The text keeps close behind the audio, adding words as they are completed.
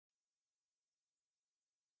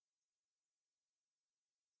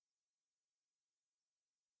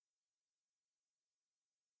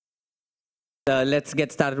let's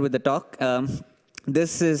get started with the talk.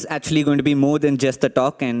 This is actually going to be more than just a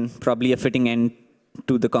talk and probably a fitting end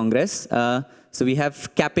to the Congress. So we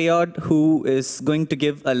have Capayod, who is going to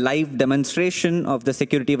give a live demonstration of the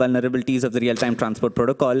security vulnerabilities of the real-time transport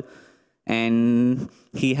protocol. And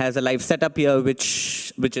he has a live setup here,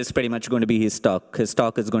 which is pretty much going to be his talk. His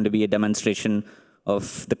talk is going to be a demonstration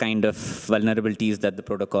of the kind of vulnerabilities that the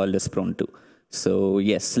protocol is prone to. So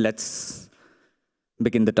yes, let's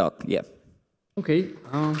begin the talk. Yeah. Okay.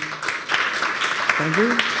 Thank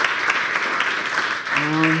you.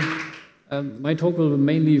 My talk will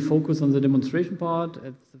mainly focus on the demonstration part.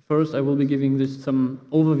 At first, I will be giving this some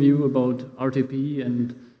overview about RTP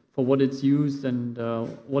and for what it's used and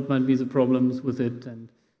what might be the problems with it. And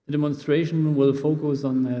the demonstration will focus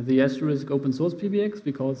on the asterisk open source PBX,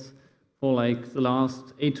 because for like the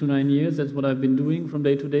last 8 to 9 years, that's what I've been doing from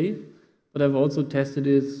day to day. But I've also tested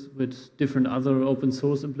it with different other open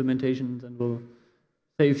source implementations, and will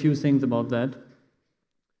say a few things about that.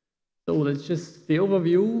 So that's just the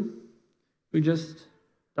overview. We just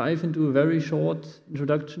dive into a very short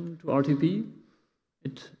introduction to RTP.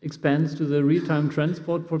 It expands to the real-time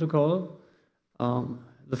transport protocol.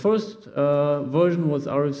 The first version was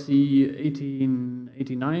RFC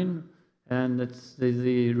 1889, and that's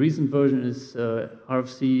the recent version is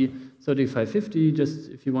RFC 3550, just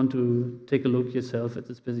if you want to take a look yourself at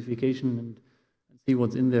the specification and see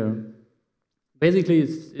what's in there. Basically,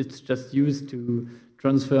 it's just used to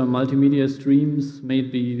transfer multimedia streams,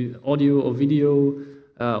 maybe audio or video,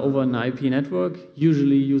 over an IP network,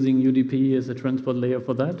 usually using UDP as a transport layer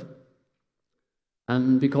for that.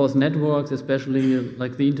 And because networks, especially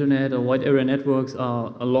like the internet or wide area networks,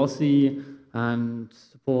 are lossy and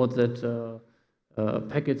support that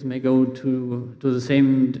packets may go to the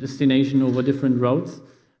same destination over different routes,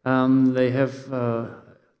 they have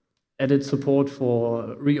added support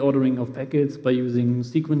for reordering of packets by using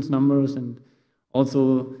sequence numbers, and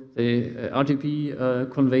also the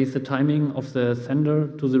RTP conveys the timing of the sender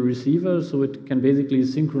to the receiver, so it can basically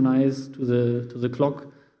synchronize to the clock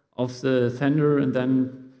of the sender and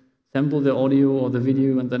then sample the audio or the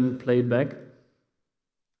video and then play it back.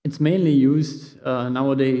 It's mainly used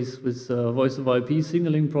nowadays with voice over IP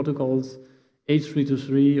signaling protocols,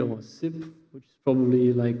 H323 or SIP, which is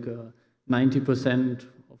probably like 90%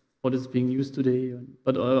 of what is being used today,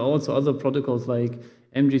 but also other protocols like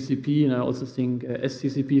MGCP, and I also think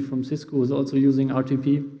STCP from Cisco is also using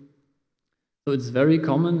RTP. So it's very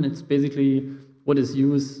common. It's basically what is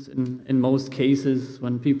used in most cases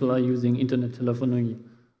when people are using internet telephony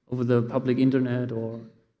over the public internet or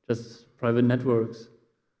just private networks.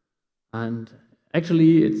 And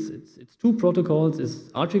actually, it's two protocols.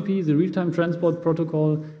 It's RTP, the real-time transport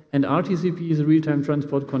protocol, and RTCP, the real-time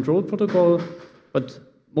transport control protocol. But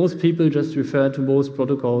most people just refer to both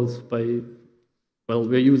protocols by, well,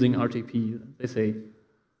 we're using RTP, they say.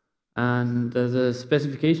 And the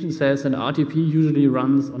specification says that RTP usually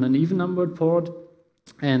runs on an even-numbered port,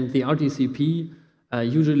 and the RTCP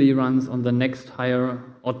usually runs on the next higher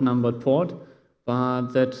odd-numbered port.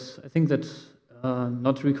 But I think that's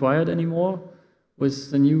not required anymore with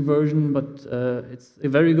the new version, but it's a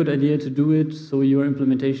very good idea to do it so your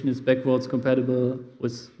implementation is backwards compatible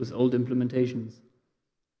with old implementations.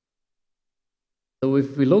 So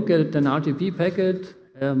if we look at an RTP packet,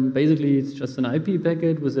 basically it's just an IP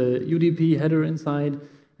packet with a UDP header inside,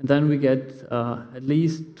 and then we get at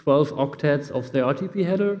least 12 octets of the RTP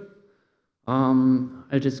header.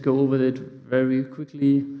 I'll just go over it very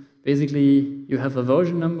quickly. Basically, you have a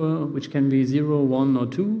version number, which can be 0, 1, or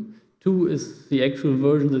 2. 2 is the actual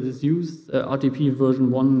version that is used. RTP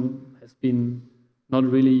version 1 has been not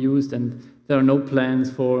really used, and there are no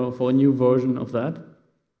plans for a new version of that.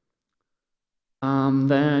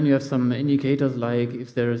 Then you have some indicators like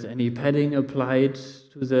if there is any padding applied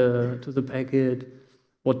to the packet,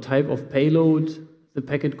 what type of payload the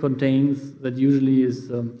packet contains. That usually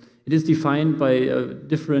is it is defined by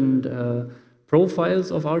different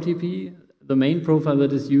profiles of RTP. The main profile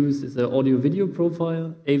that is used is the audio-video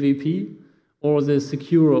profile, AVP, or the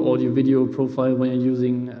secure audio-video profile when you're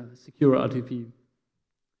using secure RTP.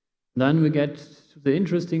 Then we get to the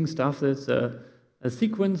interesting stuff. That's a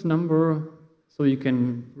sequence number, so you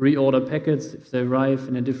can reorder packets if they arrive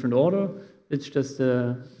in a different order. It's just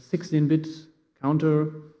a 16-bit counter,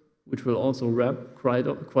 which will also wrap quite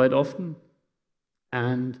often.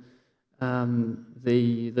 And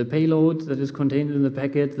the payload that is contained in the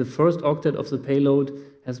packet, the first octet of the payload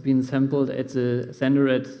has been sampled at the sender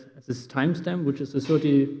at this timestamp, which is a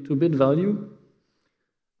 32-bit value.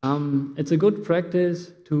 It's a good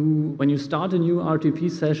practice to, when you start a new RTP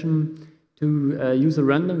session, to use a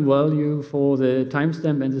random value for the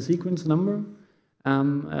timestamp and the sequence number.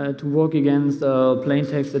 to work against plain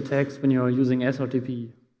text attacks when you're using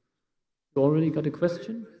SRTP. You already got a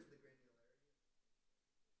question?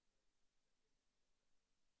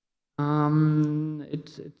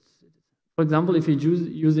 For example, if you're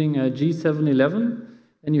using a G711,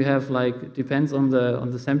 then you have like, depends on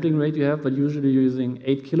the sampling rate you have, but usually you're using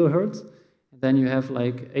 8 kilohertz. Then you have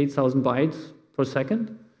like 8,000 bytes per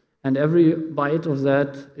second. And every byte of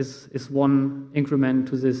that is one increment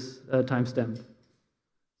to this timestamp.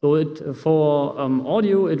 So for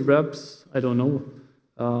audio, it wraps, I don't know,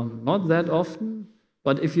 not that often.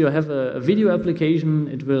 But if you have a video application,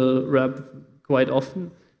 it will wrap quite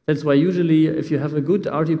often. That's why usually, if you have a good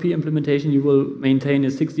RTP implementation, you will maintain a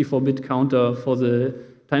 64-bit counter for the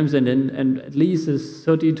timestamp and at least a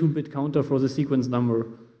 32-bit counter for the sequence number,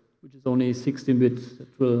 which is only 16-bit.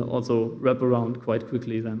 That will also wrap around quite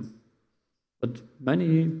quickly then. But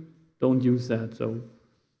many don't use that.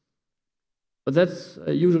 But that's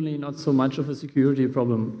usually not so much of a security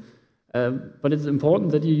problem. But it's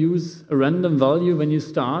important that you use a random value when you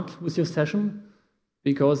start with your session,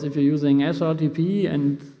 because if you're using SRTP,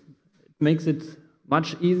 and it makes it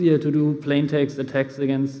much easier to do plain text attacks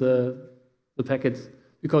against the packets,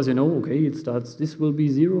 because you know, okay, it starts, this will be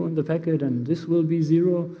 0 in the packet, and this will be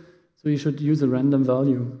 0, so you should use a random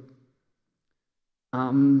value.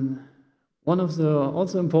 One of the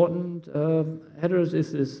also important headers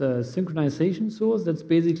is this synchronization source. That's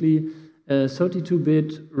basically a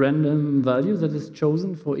 32-bit random value that is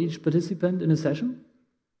chosen for each participant in a session.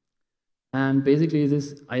 And basically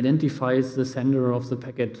this identifies the sender of the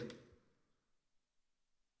packet.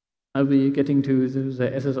 I'll be getting to the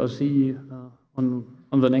SSRC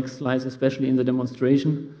on the next slides, especially in the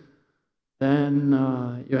demonstration.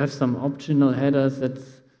 Then you have some optional headers that,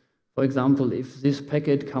 for example, if this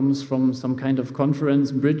packet comes from some kind of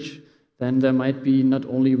conference bridge, then there might be not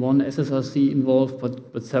only one SSRC involved,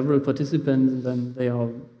 but several participants, and then they are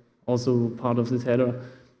also part of this header.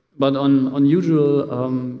 But on usual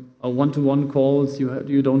one-to-one calls,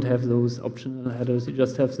 you don't have those optional headers. You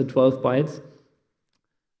just have the 12 bytes.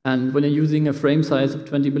 And when you're using a frame size of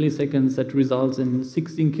 20 milliseconds, that results in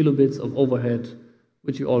 16 kilobits of overhead,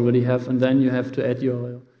 which you already have. And then you have to add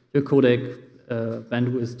your codec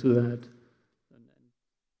bandwidth to that.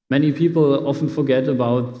 Many people often forget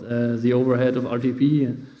about the overhead of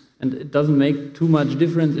RTP, and it doesn't make too much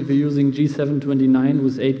difference if you're using G729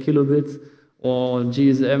 with 8 kilobits or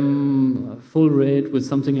GSM full rate with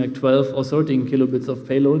something like 12 or 13 kilobits of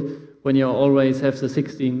payload, when you always have the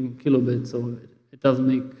 16 kilobits, so it doesn't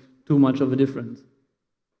make too much of a difference.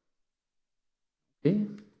 Okay.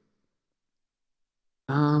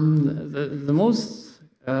 The most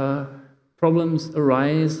problems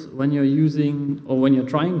arise when you're using, or when you're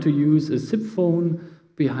trying to use a SIP phone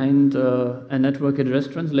behind a network address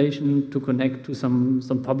translation to connect to some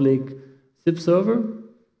public SIP server.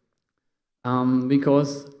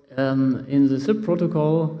 Because in the SIP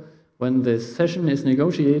protocol, when the session is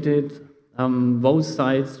negotiated, both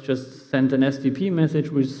sides just send an SDP message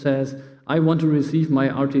which says, I want to receive my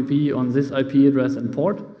RTP on this IP address and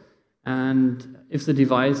port. And if the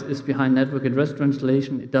device is behind network address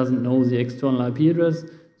translation, it doesn't know the external IP address,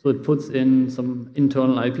 so it puts in some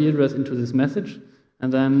internal IP address into this message,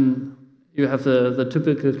 and then you have the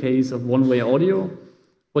typical case of one-way audio.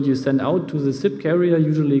 What you send out to the SIP carrier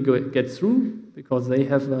usually gets through, because they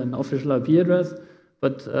have an official IP address,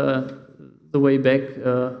 but the way back,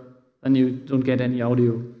 then you don't get any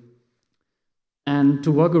audio. And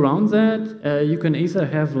to work around that, you can either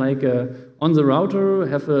have like on the router,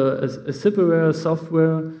 have a SIP-aware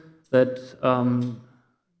software that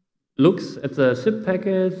looks at the SIP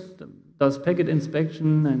packet, does packet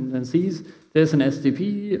inspection, and sees there's an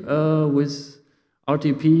SDP with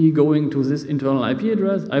RTP going to this internal IP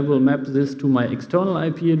address. I will map this to my external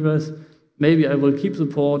IP address. Maybe I will keep the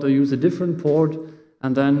port or use a different port,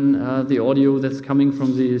 and then the audio that's coming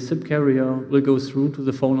from the SIP carrier will go through to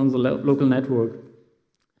the phone on the local network.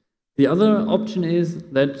 The other option is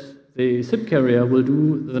that the SIP carrier will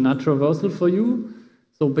do the NAT traversal for you.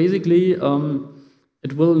 So basically,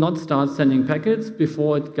 it will not start sending packets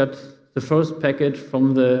before it got the first packet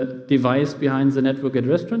from the device behind the network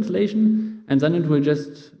address translation, and then it will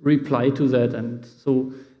just reply to that. And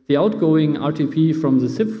so the outgoing RTP from the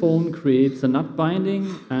SIP phone creates a NAT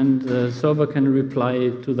binding, and the server can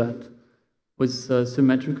reply to that with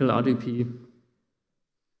symmetrical RTP.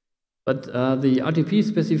 But the RTP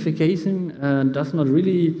specification does not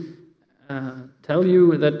really tell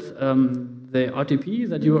you that the RTP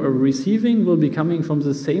that you are receiving will be coming from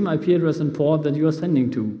the same IP address and port that you are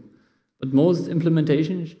sending to. But most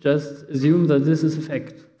implementations just assume that this is a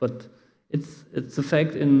fact. But it's a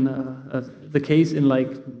fact in the case in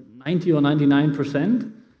like 90 or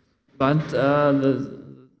 99%, but the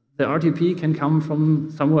RTP can come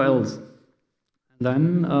from somewhere else. And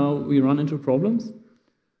then we run into problems.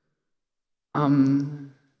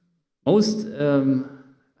 Most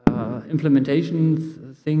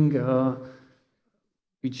implementations think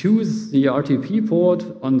we choose the RTP port,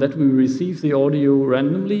 on that we receive the audio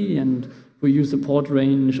randomly, and we use a port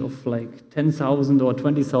range of like 10,000 or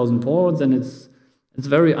 20,000 ports, and it's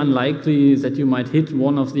very unlikely that you might hit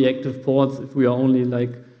one of the active ports if we are only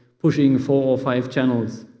like pushing 4 or 5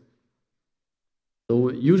 channels.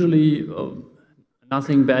 So usually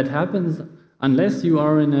nothing bad happens unless you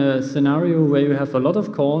are in a scenario where you have a lot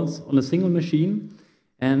of calls on a single machine,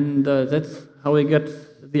 and that's how I get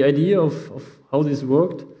the idea of how this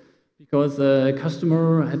worked, because a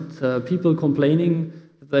customer had people complaining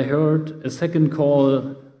that they heard a second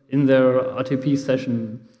call in their RTP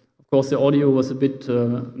session. Of course, the audio was a bit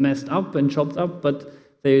messed up and chopped up, but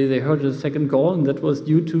they heard a second call, and that was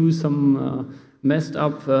due to some messed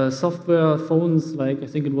up software phones, like I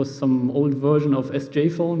think it was some old version of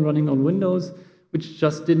SJ phone running on Windows, which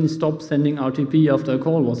just didn't stop sending RTP after a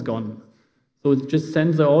call was gone. So it just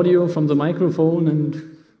sends the audio from the microphone, and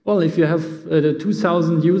well, if you have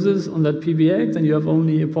 2,000 users on that PBX and you have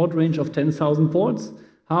only a port range of 10,000 ports,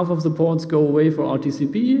 half of the ports go away for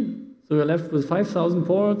RTCP, so you're left with 5,000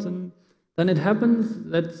 ports, and then it happens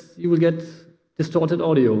that you will get distorted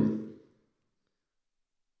audio.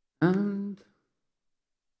 And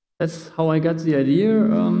that's how I got the idea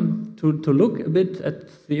to look a bit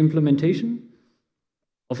at the implementation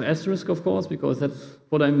of Asterisk, of course, because that's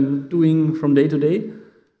what I'm doing from day to day.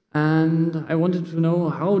 And I wanted to know,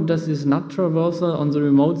 how does this NAT traversal on the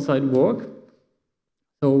remote side work?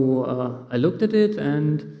 So I looked at it,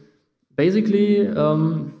 and basically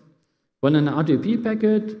when an RTP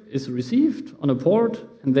packet is received on a port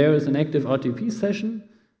and there is an active RTP session,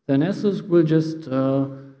 then Asterisk will just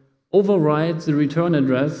override the return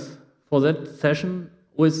address for that session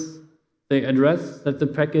with the address that the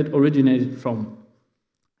packet originated from.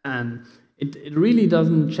 And it really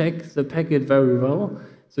doesn't check the packet very well.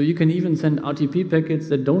 So you can even send RTP packets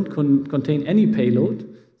that don't contain any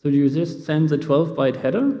payload. So you just send the 12-byte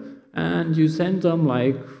header, and you send them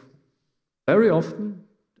like very often,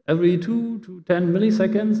 every 2 to 10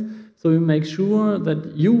 milliseconds. So you make sure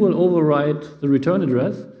that you will override the return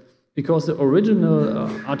address, because the original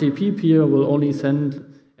RTP peer will only send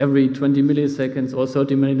every 20 milliseconds or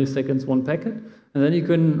 30 milliseconds one packet. And then you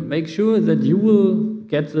can make sure that you will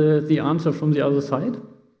get the answer from the other side.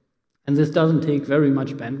 And this doesn't take very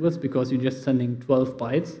much bandwidth, because you're just sending 12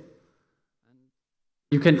 bytes.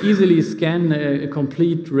 You can easily scan a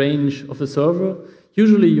complete range of a server.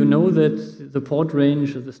 Usually you know that the port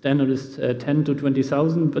range, the standard is 10 to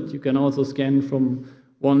 20,000, but you can also scan from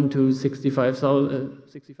 1 to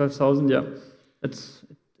 65,000. Yeah, it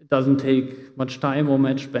doesn't take much time or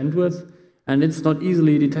much bandwidth. And it's not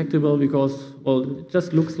easily detectable because, well, it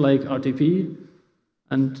just looks like RTP.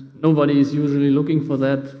 And nobody is usually looking for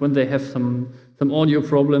that. When they have some audio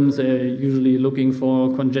problems, they're usually looking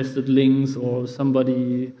for congested links or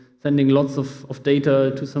somebody sending lots of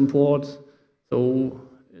data to some port. So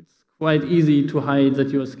it's quite easy to hide that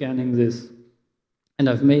you're scanning this. And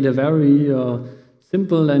I've made a very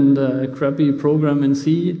simple and crappy program in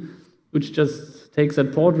C, which just takes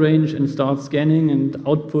that port range and starts scanning and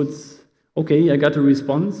outputs, okay, I got a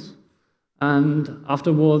response. And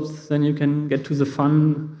afterwards, then you can get to the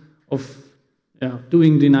fun of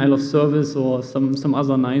doing denial of service or some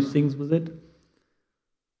other nice things with it.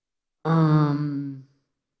 And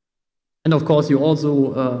of course, you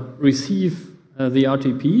also receive the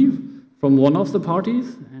RTP from one of the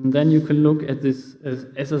parties, and then you can look at this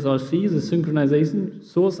SSRC, the synchronization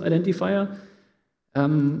source identifier.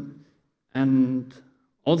 And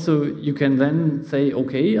also, you can then say,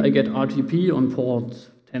 okay, I get RTP on port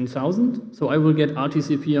 10,000, so I will get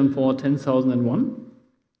RTCP on port 10,001.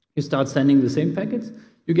 You start sending the same packets,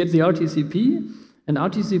 you get the RTCP, and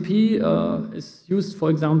RTCP is used, for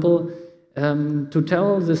example, to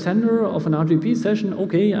tell the sender of an RTP session,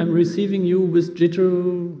 okay, I'm receiving you with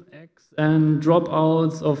jitter X and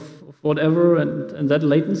dropouts of whatever and that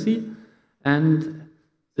latency. And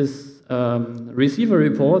this receiver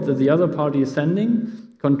report that the other party is sending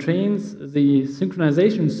contains the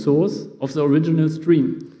synchronization source of the original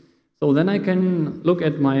stream. So then I can look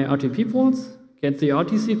at my RTP ports, get the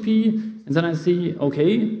RTCP, and then I see,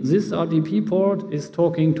 okay, this RTP port is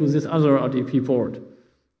talking to this other RTP port.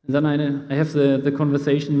 And then I have the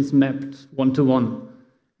conversations mapped one-to-one.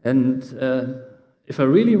 And if I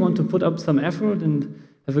really want to put up some effort and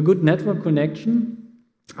have a good network connection,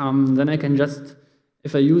 then I can just,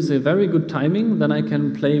 if I use a very good timing, then I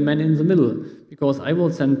can play man in the middle, because I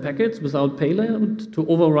will send packets without payload to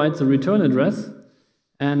override the return address.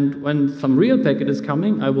 And when some real packet is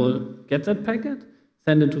coming, I will get that packet,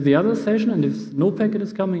 send it to the other session, and if no packet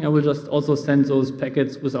is coming, I will just also send those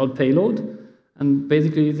packets without payload. And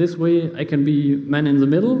basically this way I can be man in the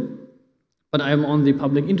middle, but I'm on the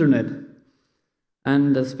public internet.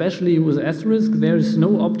 And especially with asterisk, there is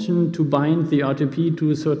no option to bind the RTP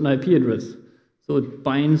to a certain IP address. So it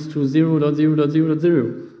binds to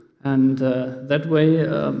 0.0.0.0. And that way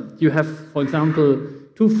you have, for example,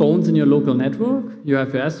 two phones in your local network. You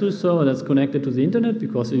have your asterisk server that's connected to the internet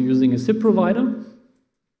because you're using a SIP provider.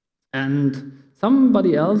 And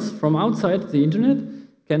somebody else from outside the internet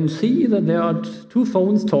can see that there are two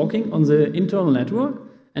phones talking on the internal network,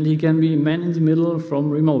 and he can be man in the middle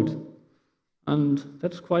from remote. And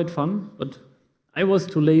that's quite fun, but I was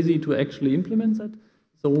too lazy to actually implement that.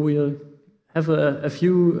 So we'll have a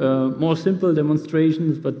few more simple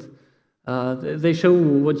demonstrations, but they show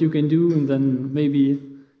what you can do, and then maybe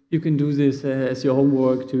you can do this as your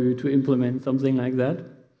homework to implement something like that.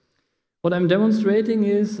 What I'm demonstrating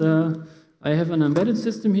is I have an embedded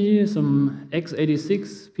system here, some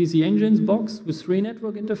x86 PC Engines box with 3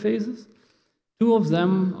 network interfaces. 2 of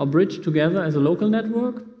them are bridged together as a local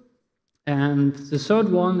network, and the third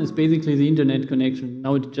one is basically the internet connection.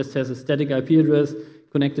 Now it just has a static IP address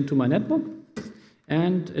connected to my network,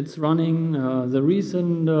 and it's running the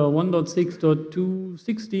recent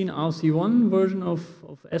 1.6.2.16 RC1 version of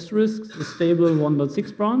Asterisk, the stable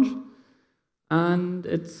 1.6 branch, and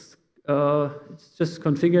it's just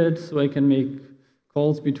configured so I can make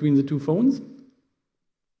calls between the 2 phones.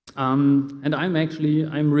 And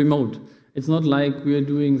I'm remote. It's not like we're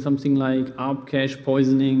doing something like ARP cache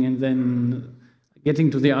poisoning and then getting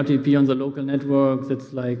to the RTP on the local network.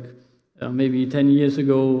 That's like maybe 10 years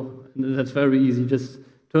ago. That's very easy. Just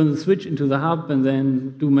turn the switch into the hub and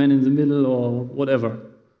then do man in the middle or whatever.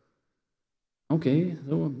 Okay,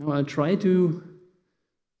 so now I'll try to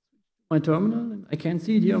my terminal. I can't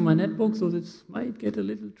see it here on my netbook, so this might get a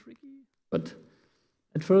little tricky. But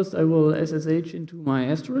at first I will SSH into my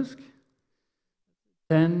asterisk.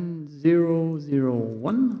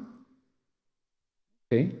 10.0.0.1.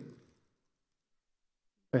 Okay.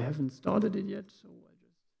 I haven't started it yet, so I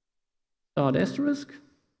just start asterisk.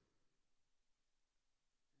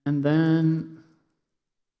 And then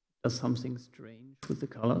does something strange with the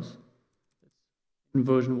colors. In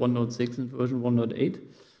version 1.6 and version 1.8.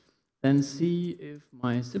 Then see if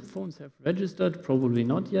my SIP phones have registered. Probably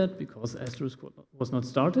not yet, because asterisk was not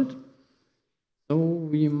started. So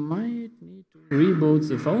we might need to reboot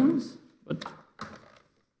the phones, but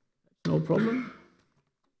no problem.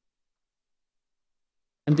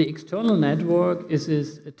 And the external network is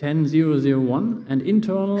 10.0.0.1, and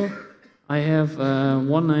internal I have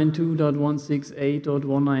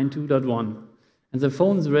 192.168.192.1. And the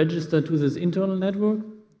phones register to this internal network,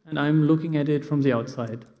 and I'm looking at it from the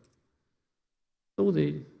outside. So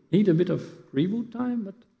they need a bit of reboot time,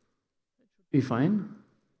 but it should be fine.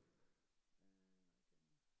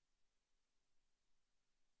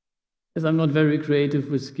 As I'm not very creative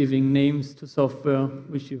with giving names to software,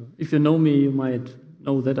 which if you know me, you might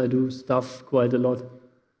know that I do stuff quite a lot.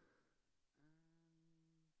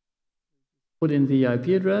 Put in the IP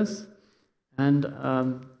address, and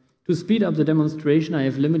to speed up the demonstration, I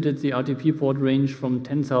have limited the RTP port range from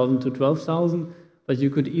 10,000 to 12,000, but you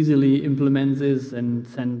could easily implement this and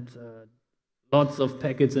send lots of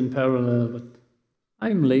packets in parallel, but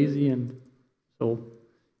I'm lazy, and so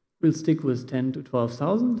we'll stick with 10 to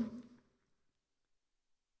 12,000.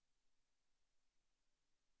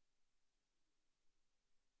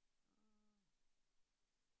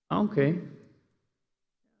 Okay.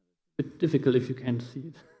 A bit difficult if you can't see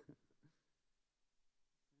it.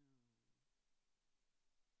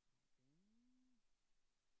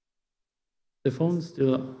 The phone's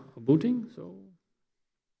still booting, so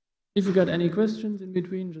if you got any questions in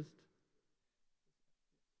between, just...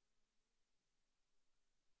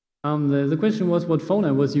 The question was what phone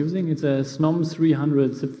I was using. It's a SNOM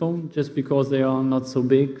 300 SIP phone, just because they are not so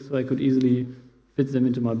big, so I could easily fit them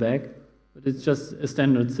into my bag. But it's just a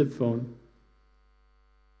standard SIP phone.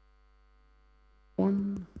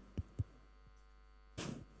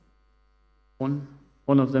 One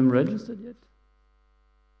of them registered yet?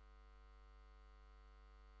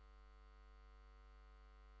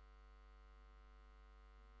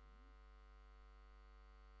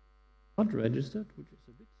 Not registered, which is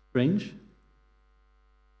a bit strange.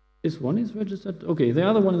 This one is registered. Okay, the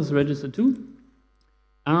other one is registered too.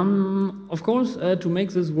 Of course, to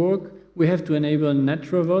make this work, we have to enable net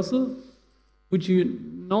traversal. which you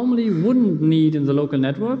normally wouldn't need in the local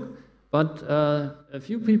network, but a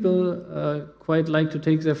few people quite like to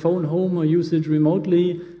take their phone home or use it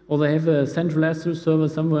remotely, or they have a central asterisk server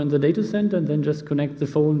somewhere in the data center and then just connect the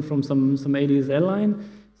phone from some ADSL line.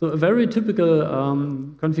 So a very typical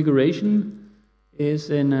configuration is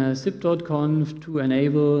in zip.conf to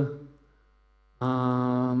enable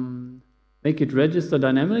make it register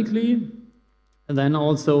dynamically, and then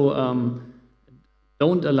also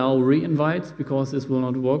don't allow re-invites because this will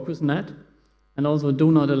not work with NAT, and also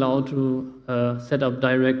do not allow to set up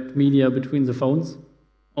direct media between the phones.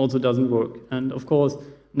 Also doesn't work. And of course,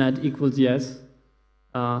 NAT equals yes,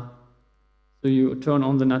 so you turn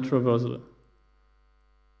on the NAT traversal.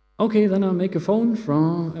 Okay, then I'll make a phone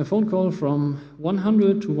call from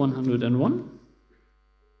 100 to 101.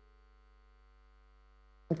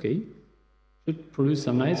 Okay, should produce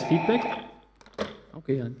some nice feedback.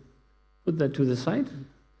 Okay, I'll put that to the side.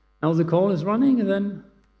 Now the call is running, and then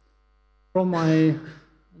from my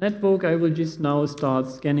netbook I will just now start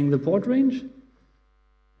scanning the port range.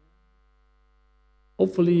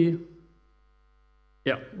 Hopefully,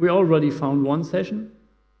 yeah, we already found one session.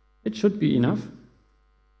 It should be enough.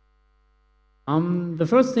 The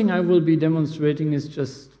first thing I will be demonstrating is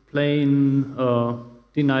just plain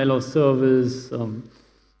denial of service.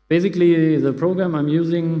 Basically, the program I'm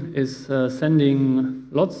using is sending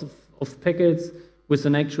lots of packets with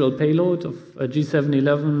an actual payload of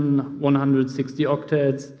G711, 160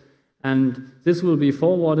 octets, and this will be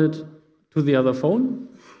forwarded to the other phone.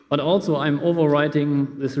 But also, I'm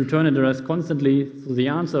overwriting this return address constantly, so the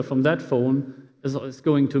answer from that phone is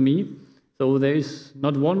going to me. So there is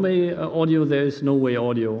not one-way audio, there is no-way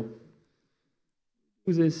audio.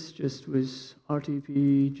 Do this just with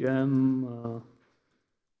RTP, gem,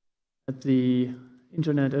 at the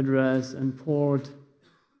internet address and port.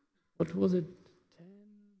 What was it?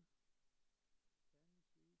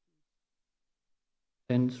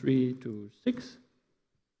 10.3 to 6.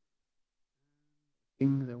 I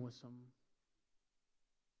think there was some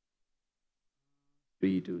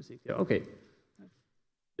 3 to 6. Yeah, okay. That's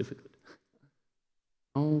difficult.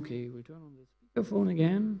 Okay, we turn on the speakerphone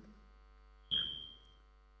again.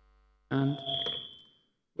 And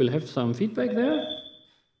we'll have some feedback there.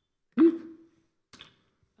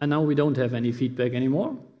 And now we don't have any feedback anymore.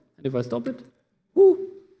 And if I stop it,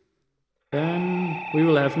 then we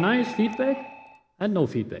will have nice feedback and no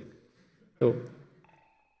feedback. So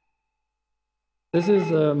this is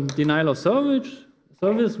denial of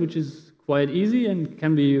service, which is quite easy and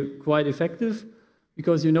can be quite effective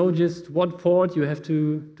because you know just what port you have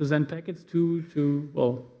to send packets to,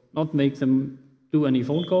 well, not make them do any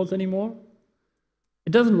phone calls anymore.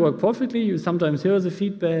 It doesn't work perfectly. You sometimes hear the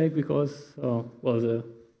feedback because, well, the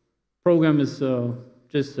program is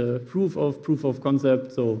just a proof of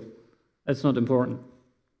concept, so that's not important.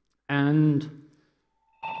 And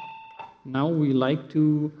now we like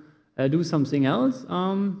to do something else.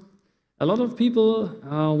 A lot of people,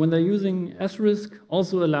 when they're using asterisk,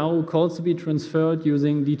 also allow calls to be transferred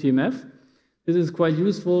using DTMF. This is quite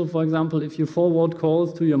useful. For example, if you forward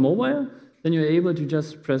calls to your mobile, then you're able to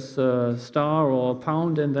just press star or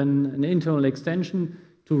pound and then an internal extension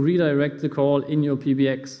to redirect the call in your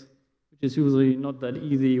PBX, which is usually not that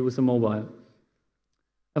easy with a mobile.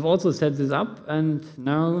 I've also set this up, and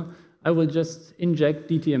now I will just inject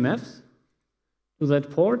DTMFs to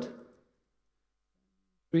that port.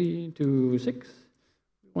 3 to 6.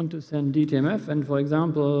 We want to send DTMF, and for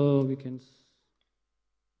example, we can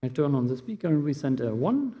turn on the speaker and we send a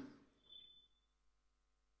 1.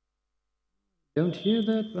 Don't hear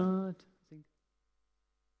that, but I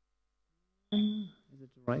think is it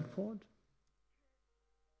the right port?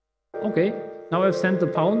 Okay, now I've sent the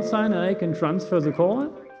pound sign and I can transfer the call.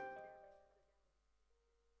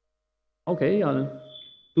 Okay, I'll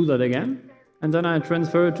do that again. And then I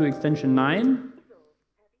transfer it to extension 9,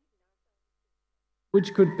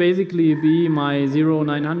 which could basically be my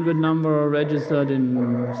 0900 number registered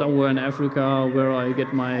in somewhere in Africa where I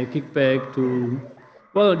get my kickback to,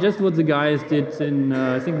 well, just what the guys did in,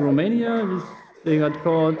 I think, Romania. They got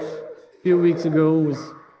caught a few weeks ago with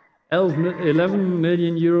 11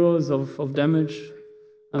 million euros of damage,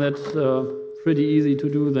 and that's pretty easy to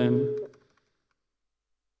do then.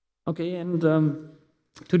 Okay, and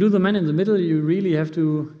to do the man in the middle, you really have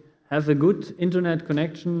to have a good internet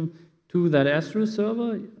connection to that asterisk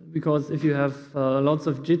server, because if you have lots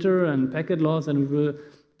of jitter and packet loss, then it will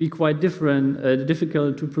be quite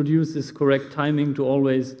difficult to produce this correct timing to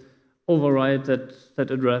always override that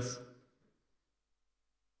address.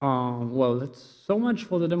 Well, that's so much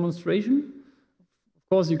for the demonstration. Of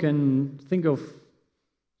course, you can think of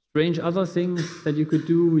strange other things that you could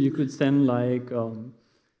do. You could send like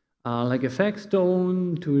a fax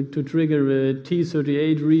tone to trigger a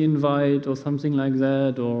T38 re-invite or something like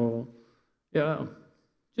that, or yeah,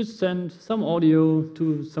 just send some audio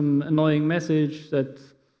to some annoying message that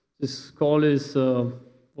this call is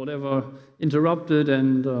whatever interrupted,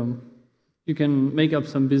 and you can make up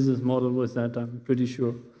some business model with that, I'm pretty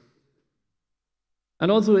sure.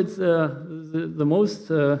 And also it's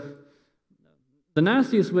the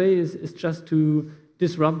nastiest way is just to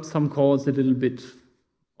disrupt some calls a little bit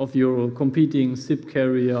of your competing SIP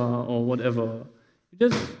carrier or whatever. You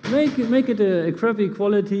just make it a crappy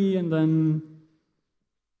quality, and then,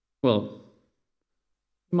 well,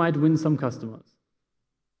 you might win some customers.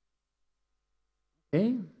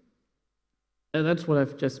 Okay, that's what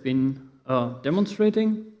I've just been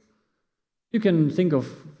demonstrating. You can think of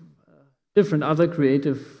different other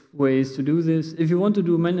creative ways to do this. If you want to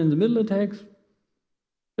do man-in-the-middle attacks,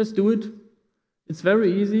 just do it. It's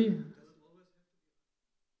very easy.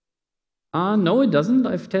 No, it doesn't.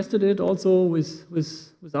 I've tested it also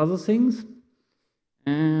with other things.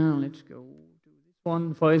 And let's go to this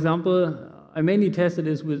one. For example, I mainly tested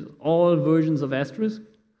this with all versions of Asterisk.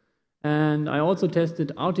 And I also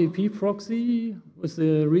tested RTP proxy with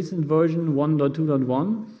the recent version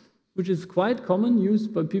 1.2.1, which is quite common,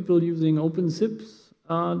 used by people using OpenSIPs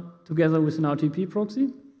together with an RTP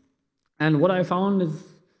proxy. And what I found is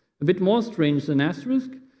a bit more strange than Asterisk.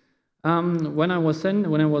 When I was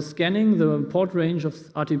scanning the port range of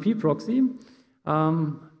RTP proxy,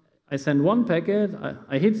 I sent one packet,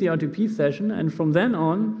 I hit the RTP session, and from then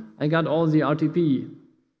on, I got all the RTP.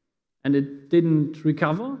 And it didn't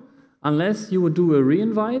recover unless you would do a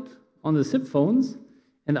re-invite on the SIP phones,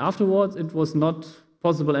 and afterwards it was not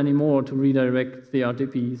possible anymore to redirect the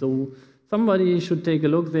RTP. So somebody should take a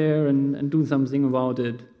look there and do something about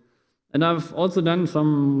it. And I've also done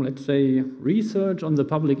some, let's say, research on the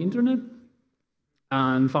public internet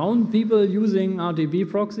and found people using RTP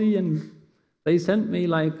proxy, and they sent me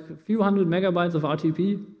like a few hundred megabytes of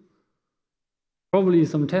RTP, probably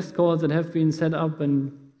some test calls that have been set up,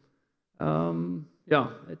 and yeah,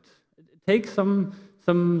 it takes some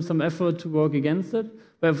effort to work against it.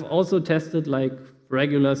 But I've also tested like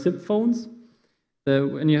regular SIP phones.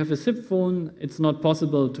 When you have a SIP phone, it's not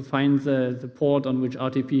possible to find the port on which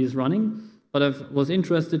RTP is running. But I was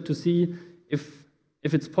interested to see if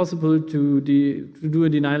it's possible to do a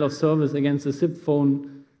denial of service against a SIP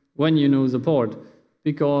phone when you know the port.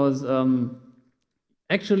 Because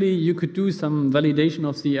actually you could do some validation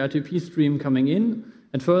of the RTP stream coming in.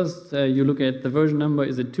 At first you look at the version number,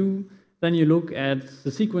 is it 2? Then you look at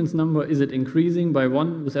the sequence number, is it increasing by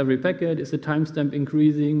 1 with every packet? Is the timestamp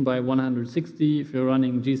increasing by 160 if you're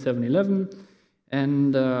running G711?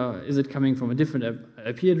 And is it coming from a different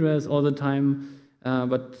IP address all the time?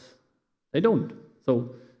 But they don't.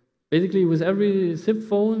 So basically with every SIP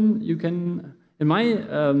phone, you can, in my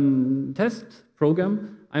test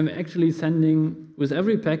program, I'm actually sending with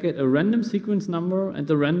every packet a random sequence number and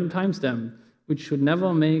a random timestamp, which should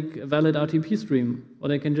never make a valid RTP stream.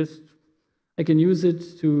 But I can use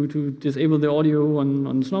it to disable the audio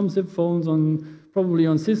on SNOM SIP phones, probably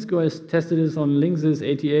on Cisco. I tested this on Linksys,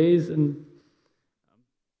 ATAs, and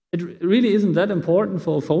it really isn't that important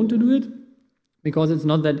for a phone to do it, because it's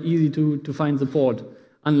not that easy to find the port,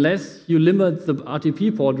 unless you limit the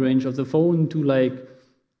RTP port range of the phone to like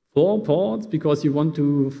 4 ports, because you want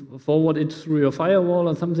to forward it through your firewall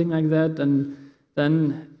or something like that, and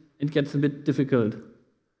then it gets a bit difficult.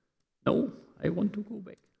 No, I want to go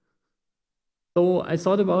back. So I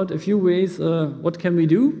thought about a few ways, what can we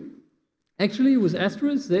do? Actually, with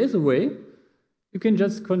Asterisk, there is a way. You can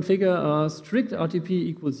just configure a strict RTP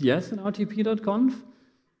equals yes in RTP.conf,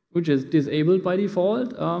 which is disabled by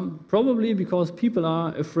default, probably because people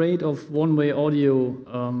are afraid of one-way audio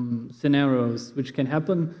scenarios, which can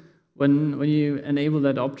happen when you enable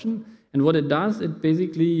that option. And what it does, it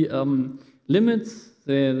basically limits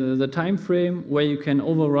the time frame where you can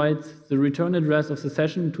overwrite the return address of the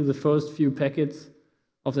session to the first few packets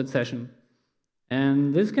of that session.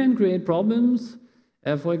 And this can create problems.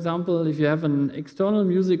 For example, if you have an external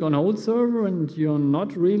music on hold server and you're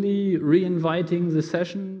not really re-inviting the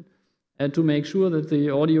session to make sure that the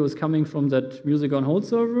audio is coming from that music on hold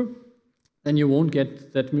server, then you won't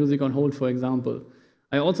get that music on hold, for example.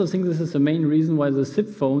 I also think this is the main reason why the SIP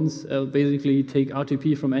phones basically take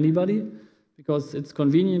RTP from anybody, because it's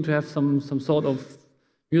convenient to have some sort of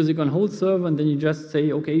music on hold server, and then you just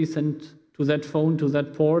say, okay, send to that phone, to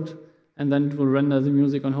that port, and then it will render the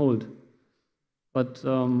music on hold. But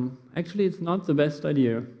actually, it's not the best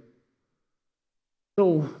idea.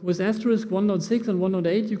 So with Asterisk 1.6 and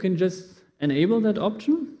 1.8, you can just enable that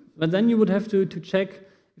option, But then you would have to check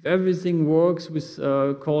if everything works with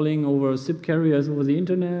calling over SIP carriers over the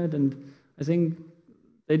internet. And I think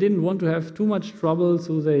they didn't want to have too much trouble,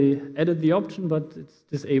 so they added the option, but it's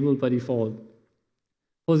disabled by default.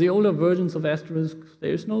 For the older versions of Asterisk,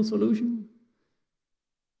 there is no solution.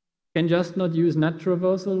 Can just not use NAT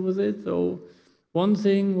traversal with it. So one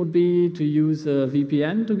thing would be to use a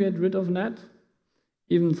VPN to get rid of NAT.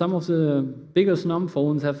 Even some of the bigger SNUM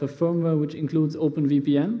phones have a firmware which includes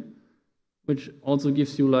OpenVPN, which also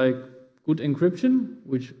gives you like good encryption,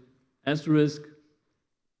 which Asterisk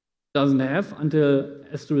doesn't have until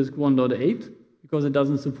Asterisk 1.8, because it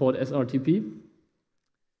doesn't support SRTP.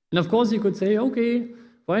 And of course you could say, okay,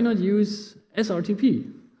 why not use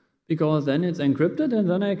SRTP? Because then it's encrypted, and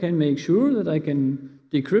then I can make sure that I can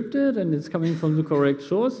decrypt it and it's coming from the correct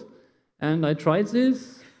source. And I tried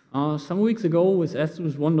this some weeks ago with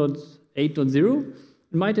Asterisk 1.8.0.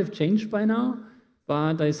 It might have changed by now,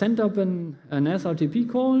 but I sent up an SRTP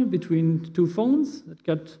call between two phones that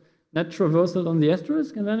got NAT traversal on the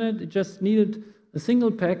Asterisk, and then it just needed a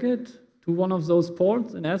single packet to one of those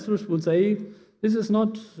ports, and Asterisk would say, this is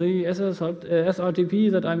not the SRTP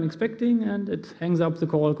that I'm expecting, and it hangs up the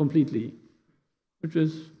call completely, which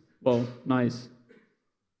is, well, nice.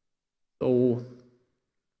 So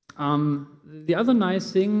the other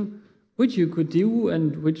nice thing which you could do,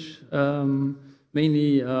 and which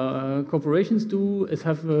mainly corporations do, is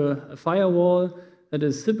have a firewall that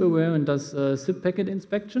is SIP aware and does SIP packet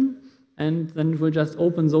inspection, and then it will just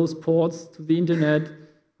open those ports to the internet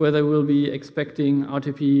where they will be expecting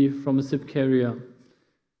RTP from a SIP carrier.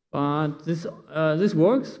 But this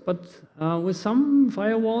works, but with some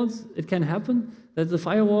firewalls it can happen that the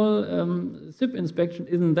firewall SIP inspection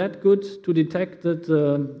isn't that good to detect that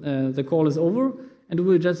the call is over, and it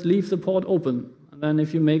will just leave the port open. And then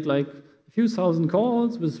if you make like a few thousand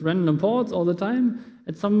calls with random ports all the time,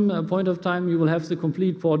 at some point of time you will have the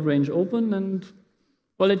complete port range open, and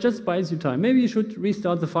well, it just buys you time. Maybe you should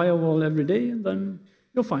restart the firewall every day, and then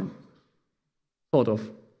you're fine, sort of.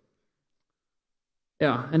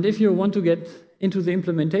 Yeah, and if you want to get into the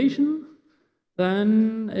implementation,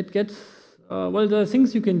 then it gets, well, there are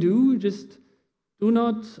things you can do. Just do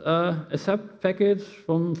not accept packets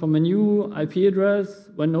from a new IP address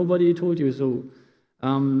when nobody told you so.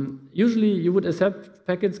 Usually you would accept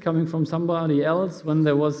packets coming from somebody else when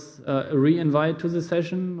there was a re-invite to the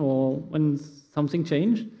session or when something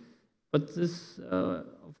changed. But this,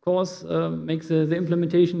 of course, makes the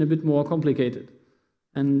implementation a bit more complicated.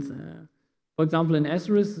 And for example, in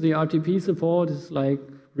Asterisk, the RTP support is like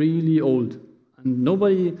really old. And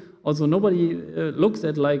nobody looks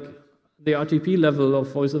at like the RTP level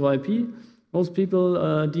of voice over IP. Most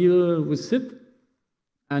people deal with SIP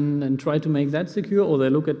and try to make that secure, or they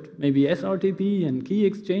look at maybe SRTP and key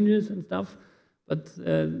exchanges and stuff. But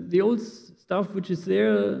the old stuff which is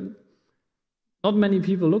there, not many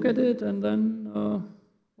people look at it, and then,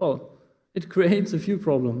 well, it creates a few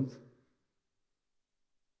problems.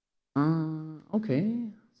 Okay,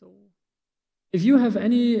 so if you have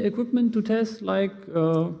any equipment to test, like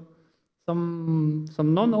some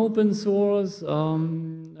non-open source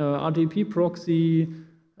RTP proxy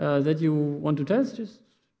that you want to test, just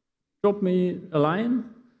drop me a line.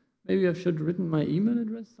 Maybe I should have written my email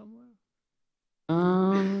address somewhere.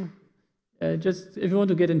 Just if you want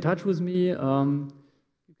to get in touch with me, you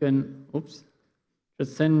can,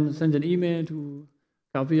 just send an email to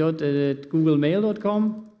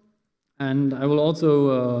kpj@googlemail.com. And I will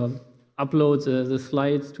also upload the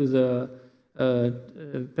slides to the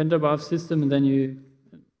Pentagraph system, and then you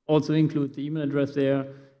also include the email address there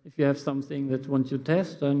if you have something that you want to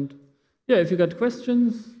test. And yeah, if you got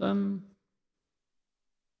questions, then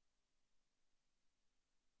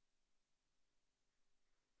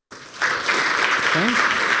thanks.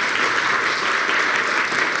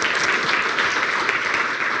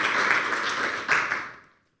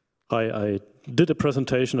 Hi, I did a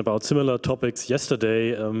presentation about similar topics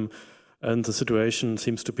yesterday, and the situation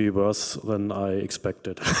seems to be worse than I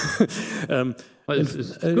expected. Well,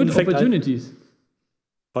 it's good opportunities.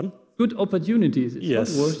 Pardon? Good opportunities. It's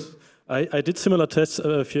yes. not worse. I did similar tests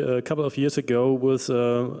a couple of years ago with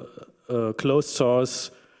a closed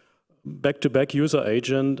source back-to-back user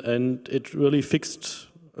agent, and it really fixed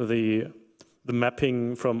the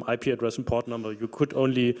mapping from IP address and port number. You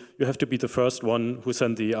have to be the first one who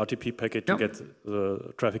sent the RTP packet to get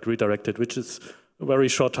the traffic redirected, which is a very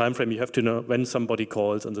short time frame. You have to know when somebody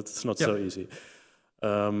calls, and it's not so easy.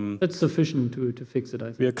 That's sufficient to fix it, I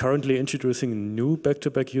think. We are currently introducing a new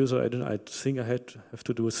back-to-back user agent. I think I have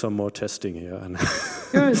to do some more testing here.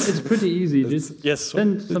 Yeah, it's pretty easy. Just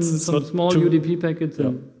send some small UDP packets.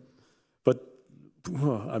 But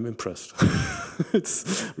I'm impressed.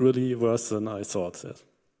 It's really worse than I thought. Yes.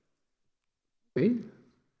 Okay.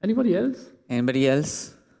 Anybody else? Anybody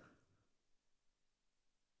else?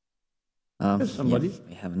 There's somebody. Yeah,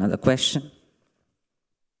 we have another question.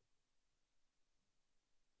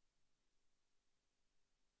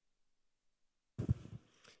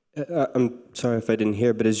 I'm sorry if I didn't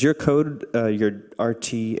hear, but is your code, your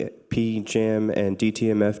RTP jam and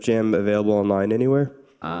DTMF jam available online anywhere?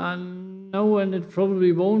 No, and it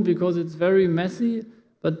probably won't because it's very messy,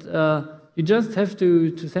 but you just have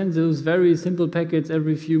to send those very simple packets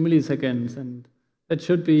every few milliseconds, and that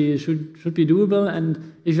should be doable.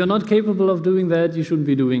 And if you're not capable of doing that, you shouldn't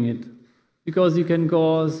be doing it, because you can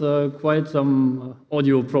cause quite some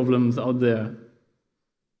audio problems out there.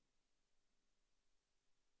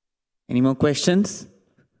 Any more questions?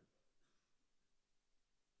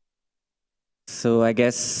 So I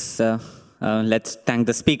guess let's thank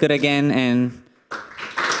the speaker again, and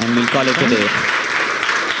we'll call it a day.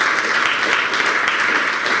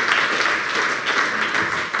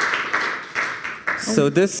 So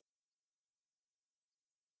this